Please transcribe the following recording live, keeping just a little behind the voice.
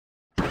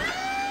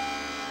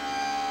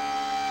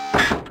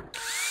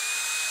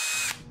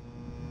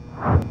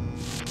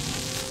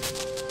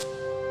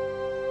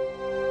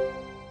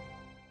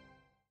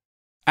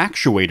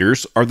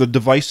Actuators are the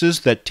devices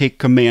that take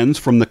commands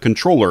from the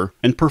controller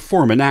and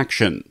perform an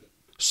action.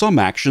 Some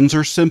actions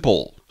are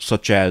simple,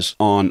 such as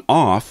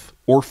on-off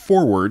or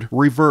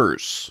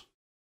forward-reverse.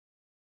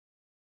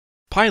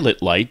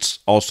 Pilot lights,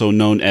 also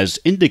known as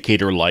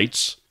indicator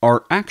lights,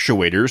 are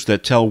actuators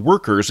that tell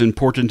workers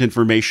important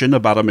information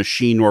about a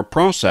machine or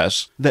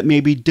process that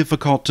may be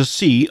difficult to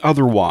see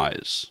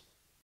otherwise.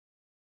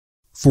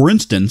 For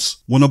instance,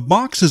 when a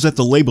box is at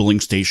the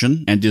labeling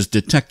station and is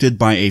detected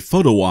by a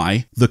photo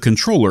eye, the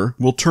controller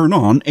will turn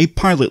on a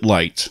pilot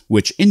light,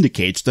 which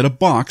indicates that a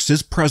box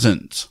is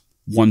present.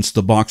 Once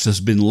the box has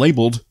been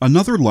labeled,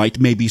 another light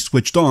may be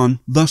switched on,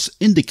 thus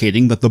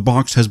indicating that the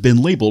box has been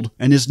labeled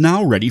and is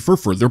now ready for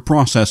further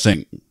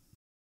processing.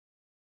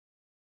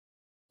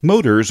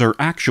 Motors are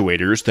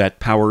actuators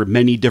that power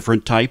many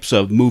different types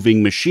of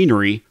moving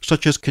machinery,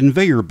 such as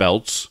conveyor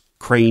belts,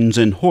 cranes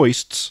and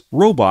hoists,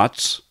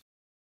 robots,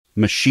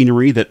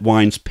 machinery that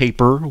winds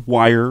paper,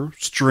 wire,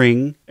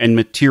 string, and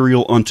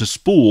material onto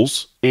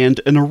spools, and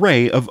an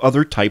array of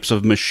other types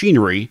of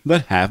machinery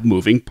that have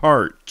moving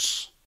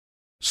parts.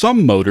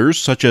 Some motors,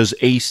 such as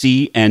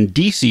AC and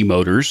DC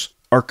motors,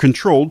 are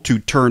controlled to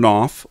turn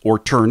off or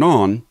turn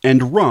on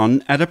and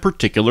run at a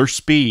particular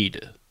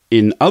speed.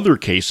 In other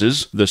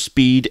cases, the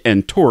speed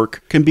and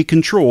torque can be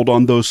controlled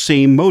on those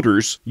same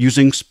motors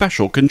using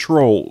special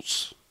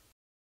controls.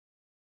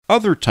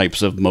 Other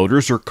types of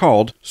motors are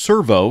called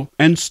servo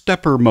and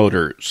stepper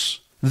motors.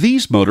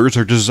 These motors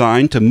are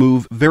designed to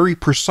move very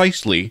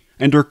precisely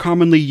and are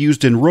commonly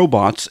used in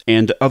robots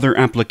and other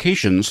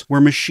applications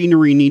where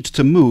machinery needs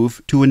to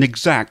move to an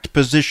exact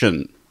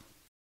position.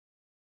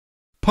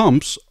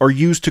 Pumps are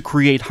used to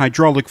create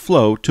hydraulic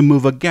flow to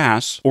move a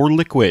gas or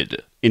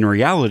liquid. In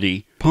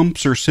reality,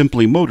 pumps are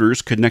simply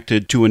motors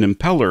connected to an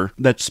impeller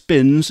that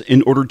spins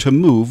in order to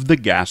move the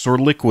gas or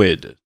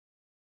liquid.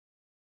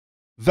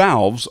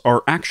 Valves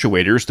are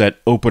actuators that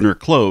open or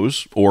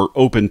close, or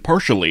open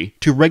partially,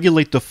 to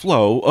regulate the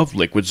flow of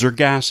liquids or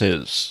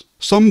gases.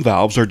 Some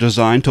valves are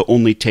designed to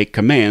only take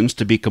commands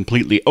to be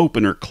completely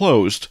open or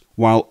closed,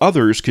 while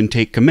others can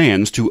take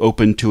commands to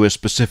open to a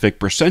specific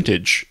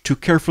percentage to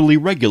carefully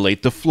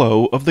regulate the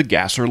flow of the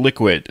gas or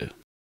liquid.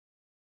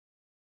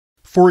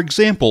 For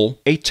example,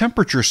 a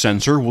temperature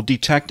sensor will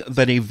detect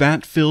that a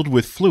vat filled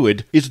with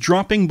fluid is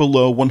dropping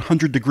below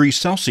 100 degrees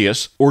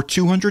Celsius or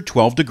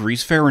 212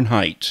 degrees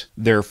Fahrenheit.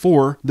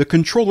 Therefore, the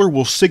controller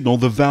will signal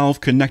the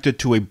valve connected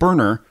to a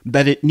burner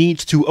that it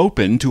needs to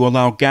open to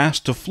allow gas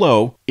to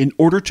flow in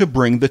order to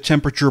bring the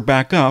temperature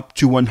back up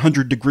to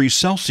 100 degrees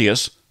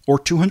Celsius or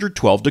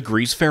 212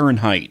 degrees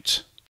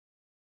Fahrenheit.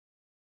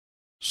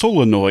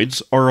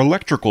 Solenoids are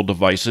electrical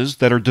devices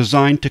that are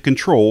designed to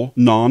control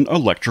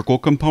non-electrical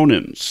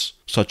components,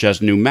 such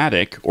as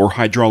pneumatic or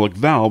hydraulic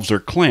valves or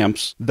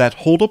clamps that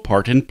hold a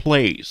part in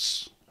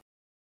place.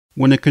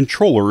 When a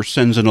controller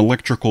sends an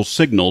electrical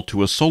signal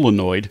to a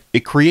solenoid,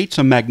 it creates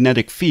a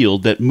magnetic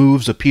field that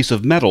moves a piece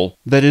of metal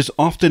that is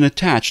often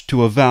attached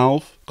to a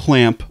valve,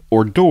 clamp,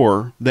 or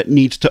door that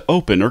needs to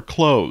open or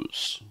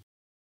close.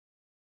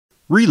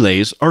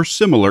 Relays are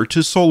similar to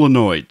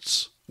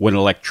solenoids. When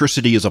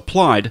electricity is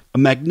applied, a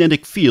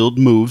magnetic field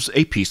moves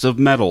a piece of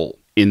metal.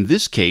 In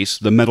this case,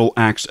 the metal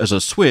acts as a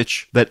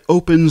switch that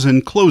opens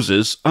and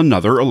closes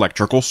another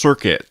electrical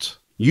circuit,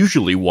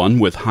 usually one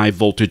with high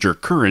voltage or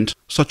current,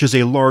 such as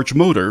a large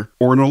motor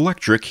or an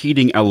electric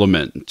heating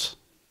element.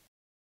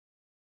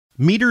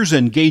 Meters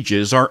and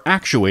gauges are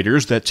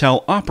actuators that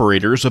tell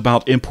operators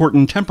about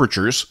important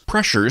temperatures,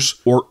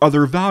 pressures, or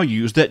other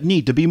values that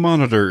need to be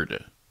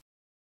monitored.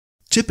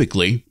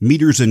 Typically,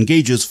 meters and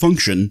gauges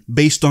function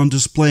based on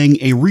displaying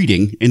a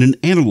reading in an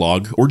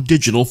analog or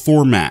digital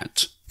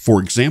format.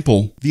 For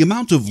example, the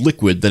amount of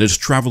liquid that is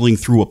traveling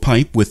through a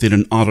pipe within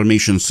an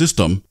automation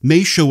system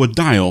may show a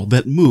dial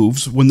that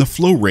moves when the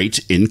flow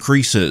rate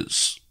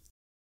increases.